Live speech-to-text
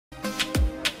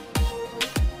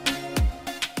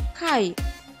Hi,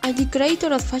 I'm the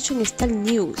creator of Fashion Style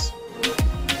News.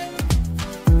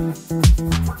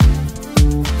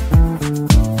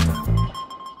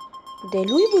 The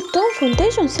Louis Vuitton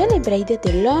Foundation celebrated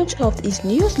the launch of its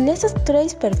new Les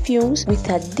Extraits perfumes with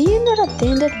a dinner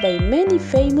attended by many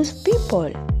famous people.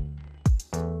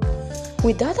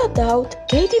 Without a doubt,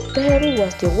 Katy Perry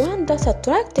was the one that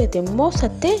attracted the most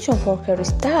attention for her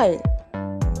style.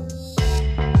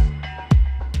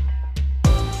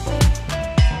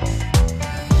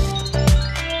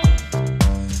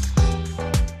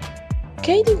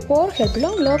 Katy wore her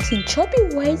blonde locks in choppy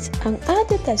waves and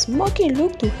added a smoky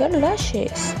look to her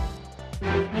lashes.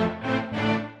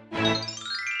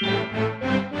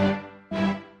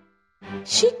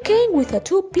 She came with a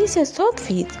two-piece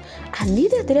outfit, a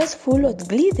knitted dress full of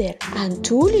glitter, and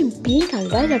tulle in pink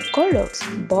and lilac colors,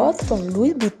 both from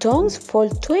Louis Vuitton's Fall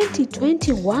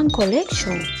 2021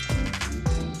 collection.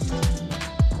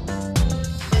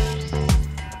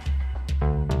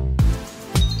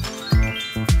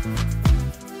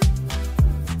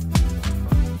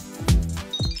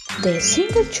 The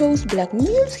singer chose black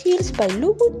mules heels by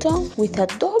Louis Vuitton with a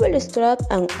double strap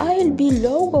and ILB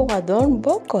logo adorned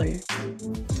buckle.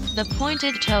 The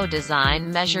pointed toe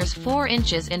design measures 4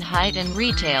 inches in height and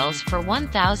retails for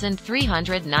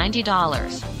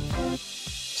 $1,390.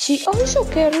 She also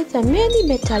carried a many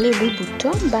metallic Louis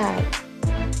Vuitton bag.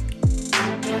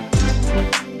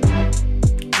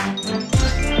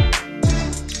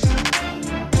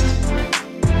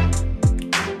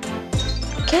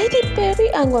 Katy Perry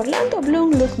and Orlando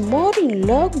Bloom looked more in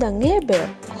love than ever,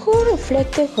 who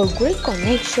reflected her great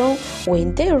connection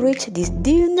when they reached this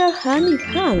dinner hand in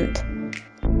hand.